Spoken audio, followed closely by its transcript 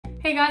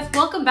Hey guys,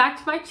 welcome back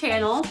to my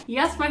channel.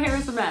 Yes, my hair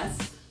is a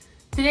mess.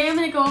 Today I'm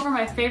going to go over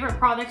my favorite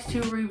products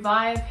to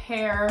revive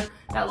hair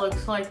that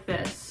looks like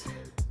this.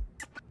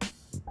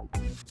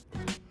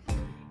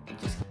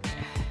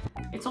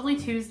 It's only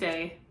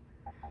Tuesday.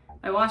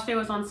 My wash day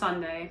was on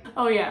Sunday.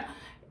 Oh yeah,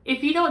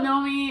 if you don't know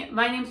me,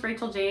 my name's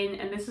Rachel Jane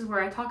and this is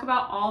where I talk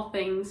about all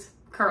things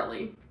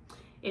curly.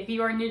 If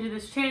you are new to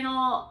this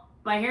channel,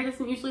 my hair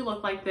doesn't usually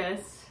look like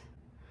this.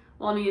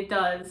 Well, I mean it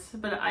does,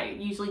 but I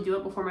usually do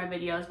it before my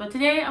videos. But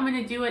today I'm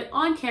going to do it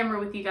on camera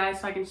with you guys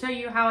so I can show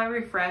you how I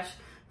refresh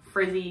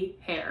frizzy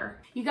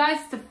hair. You guys,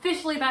 it's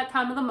officially that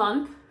time of the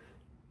month.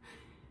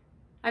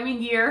 I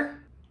mean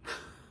year.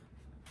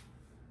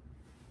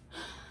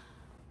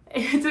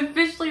 It's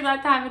officially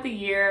that time of the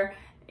year.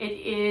 It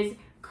is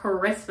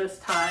Christmas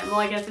time. Well,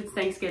 I guess it's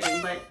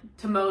Thanksgiving, but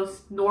to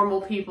most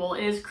normal people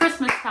it is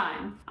Christmas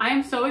time. I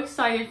am so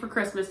excited for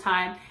Christmas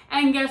time.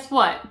 And guess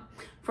what?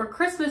 For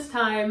Christmas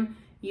time,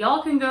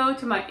 y'all can go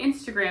to my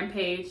Instagram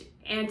page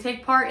and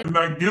take part in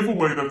that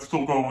giveaway that's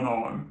still going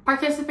on.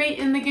 Participate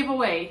in the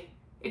giveaway.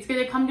 It's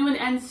gonna come to an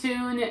end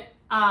soon.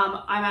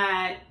 I'm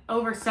at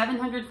over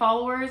 700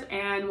 followers,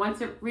 and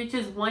once it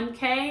reaches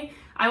 1K,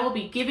 I will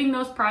be giving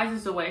those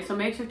prizes away. So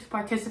make sure to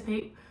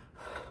participate.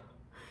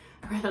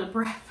 I ran out of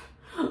breath.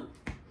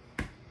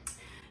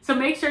 So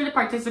make sure to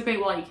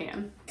participate while you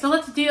can. So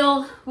let's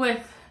deal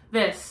with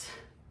this.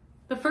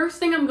 The first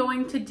thing I'm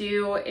going to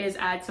do is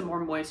add some more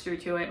moisture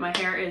to it. My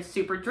hair is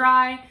super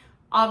dry.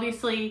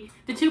 Obviously,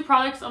 the two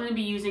products I'm going to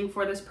be using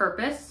for this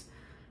purpose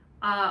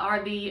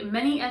are the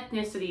Many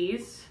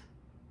Ethnicities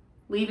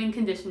Leave-In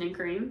Conditioning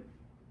Cream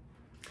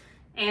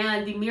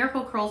and the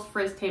Miracle Curls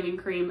Frizz Taming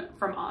Cream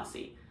from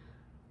Aussie.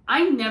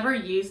 I never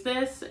use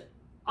this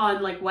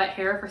on like wet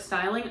hair for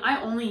styling.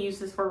 I only use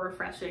this for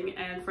refreshing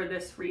and for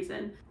this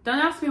reason. Don't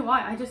ask me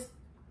why.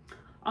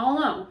 I don't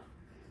know.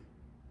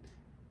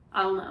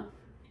 I don't know.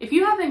 If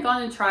you haven't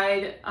gone and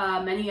tried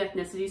Many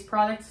Ethnicities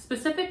products,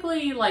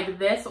 specifically like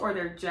this or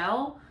their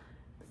gel,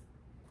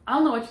 I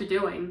don't know what you're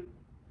doing.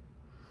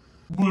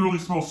 Literally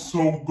smells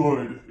so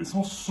good. It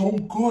smells so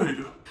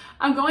good.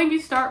 I'm going to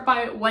start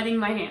by wetting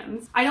my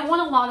hands. I don't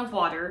want a lot of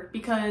water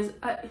because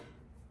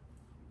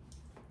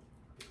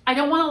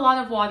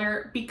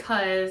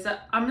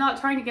I'm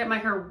not trying to get my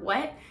hair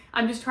wet.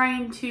 I'm just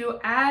trying to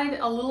add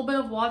a little bit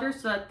of water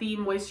so that the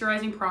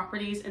moisturizing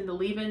properties in the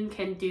leave-in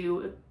can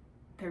do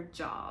their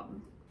job.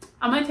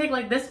 I'm gonna take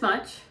like this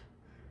much,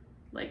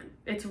 like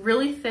it's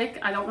really thick.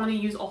 I don't want to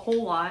use a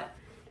whole lot,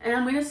 and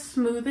I'm gonna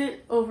smooth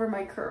it over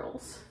my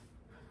curls.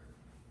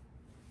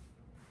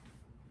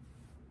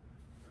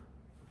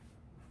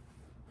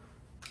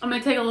 I'm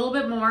gonna take a little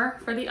bit more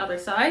for the other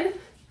side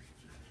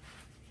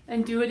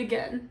and do it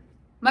again.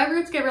 My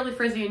roots get really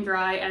frizzy and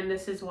dry, and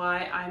this is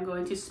why I'm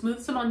going to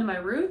smooth some onto my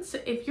roots.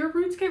 If your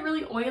roots get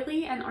really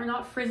oily and are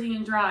not frizzy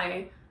and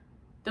dry,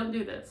 don't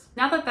do this.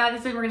 Now that that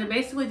is in, we're gonna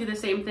basically do the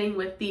same thing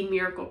with the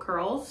Miracle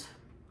Curls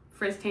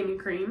Frizz Taming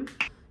Cream.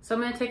 So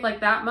I'm gonna take like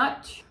that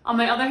much. On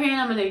my other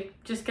hand, I'm gonna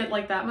just get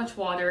like that much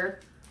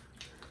water.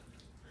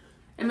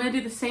 I'm gonna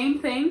do the same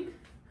thing,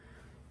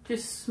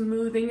 just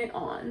smoothing it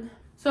on.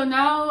 So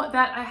now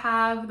that I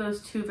have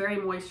those two very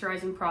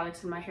moisturizing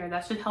products in my hair,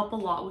 that should help a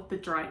lot with the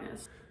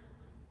dryness.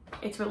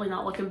 It's really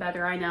not looking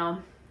better, I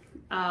know.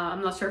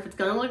 I'm not sure if it's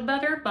gonna look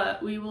better,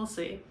 but we will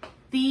see.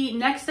 The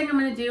next thing I'm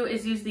going to do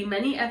is use the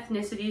Many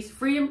Ethnicities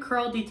Freedom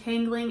Curl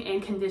Detangling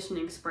and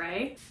Conditioning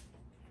Spray.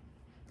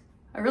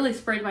 I really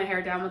sprayed my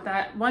hair down with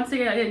that. Once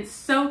again, I didn't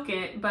soak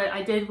it, but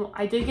I did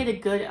get a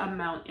good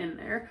amount in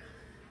there.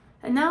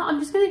 And now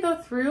I'm just going to go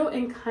through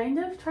and kind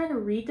of try to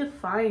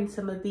redefine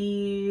some of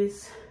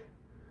these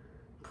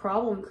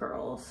problem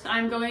curls.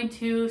 I'm going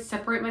to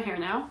separate my hair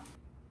now.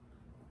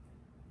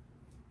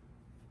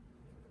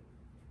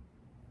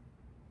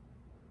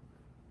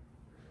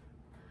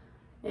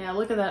 Yeah,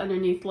 look at that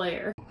underneath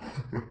layer.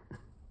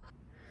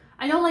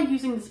 I don't like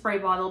using the spray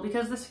bottle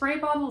because the spray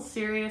bottle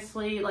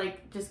seriously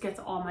like just gets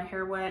all my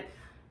hair wet.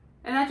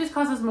 And that just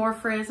causes more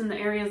frizz in the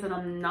areas that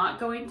I'm not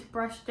going to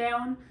brush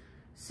down.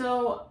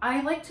 So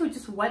I like to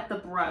just wet the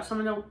brush. I'm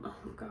gonna, oh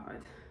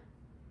God.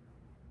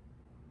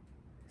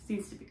 This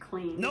needs to be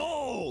clean.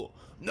 No!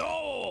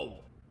 No!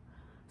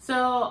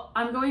 So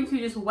I'm going to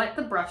just wet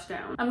the brush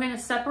down. I'm gonna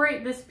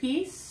separate this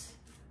piece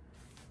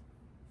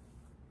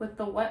with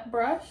the wet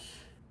brush.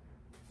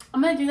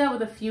 I'm gonna do that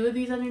with a few of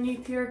these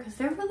underneath here because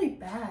they're really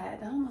bad.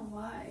 I don't know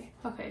why.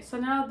 Okay, so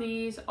now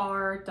these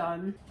are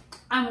done.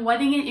 I'm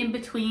wetting it in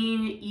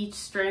between each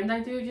strand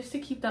I do just to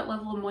keep that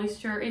level of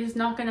moisture. It is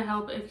not gonna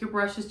help if your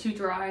brush is too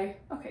dry.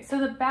 Okay, so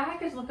the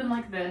back is looking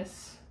like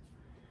this.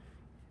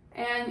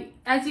 And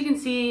as you can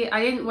see,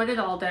 I didn't wet it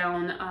all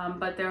down,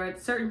 but there were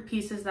certain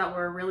pieces that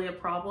were really a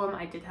problem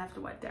I did have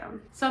to wet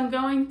down. So I'm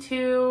going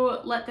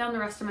to let down the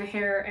rest of my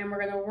hair and we're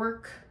gonna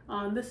work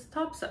on this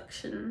top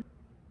section.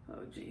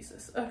 Oh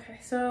Jesus. Okay,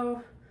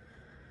 so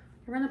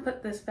we're gonna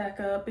put this back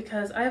up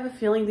because I have a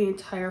feeling the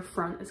entire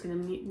front is gonna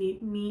meet. The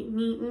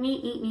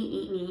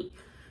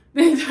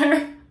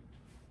entire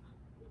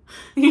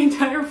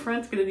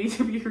front's gonna need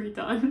to be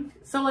redone.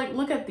 So like,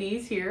 look at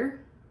these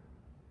here.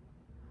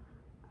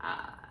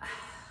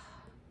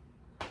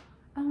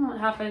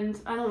 happened.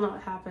 I don't know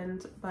what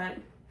happened, but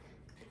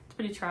it's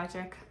pretty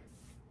tragic.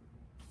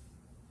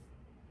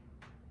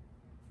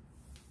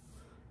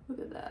 Look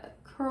at that,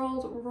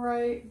 curled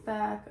right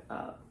back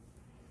up.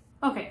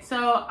 Okay,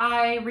 so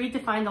I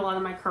redefined a lot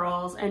of my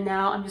curls, and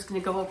now I'm just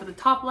gonna go over the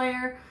top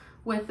layer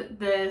with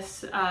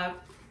this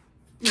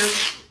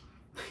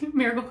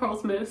Miracle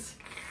Curls mousse.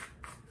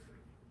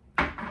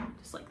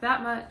 Just like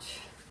that much.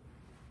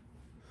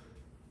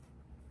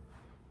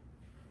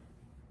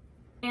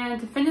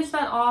 And to finish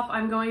that off,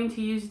 I'm going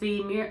to use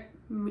the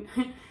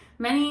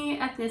Many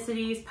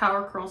Ethnicities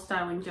Power Curl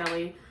Styling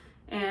Jelly.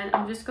 And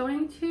I'm just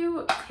going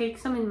to take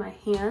some in my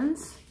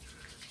hands,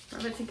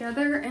 rub it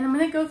together, and I'm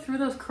gonna go through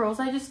those curls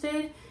I just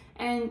did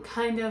and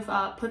kind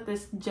of put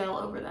this gel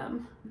over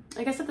them.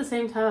 I guess at the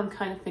same time, I'm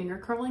kind of finger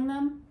curling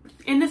them.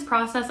 In this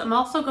process, I'm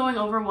also going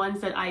over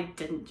ones that I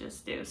didn't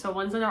just do. So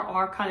ones that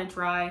are kind of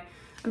dry,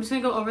 I'm just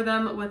gonna go over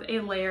them with a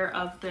layer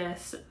of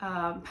this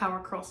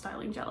Power Curl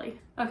Styling Jelly.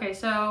 Okay,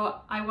 so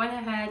I went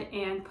ahead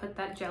and put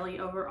that jelly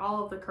over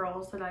all of the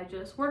curls that I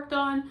just worked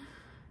on,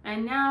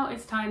 and now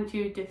it's time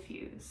to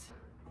diffuse.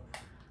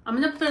 I'm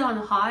gonna put it on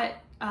hot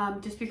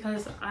just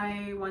because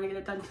I want to get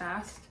it done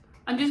fast.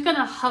 I'm just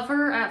gonna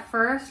hover at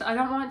first. I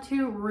don't want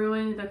to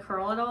ruin the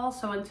curl at all,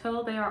 so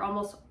until they are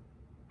almost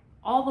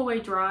all the way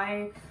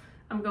dry,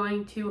 I'm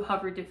going to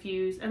hover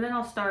diffuse, and then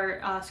I'll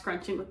start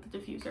scrunching with the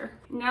diffuser.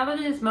 Now that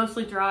it is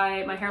mostly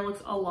dry, my hair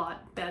looks a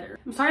lot better.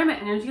 I'm sorry my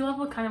energy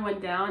level kind of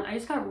went down. I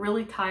just got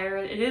really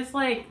tired. It is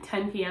like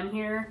 10 p.m.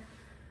 here,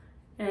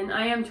 and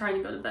I am trying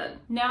to go to bed.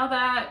 Now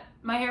that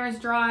my hair is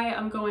dry,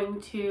 I'm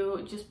going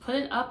to just put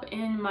it up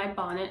in my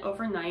bonnet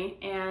overnight,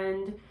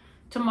 and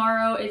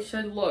tomorrow it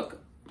should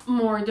look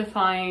more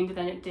defined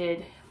than it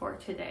did for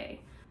today.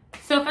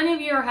 So if any of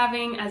you are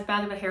having as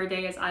bad of a hair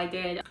day as I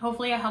did,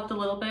 hopefully I helped a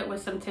little bit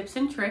with some tips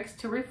and tricks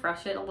to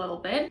refresh it a little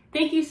bit.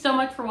 Thank you so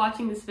much for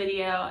watching this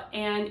video,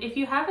 and if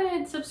you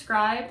haven't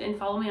subscribed and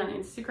follow me on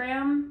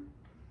Instagram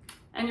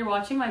and you're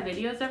watching my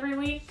videos every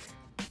week,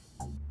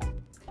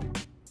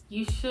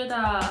 you should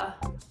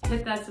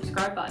hit that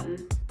subscribe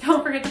button.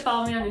 Don't forget to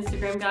follow me on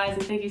Instagram, guys,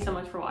 and thank you so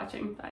much for watching. Bye.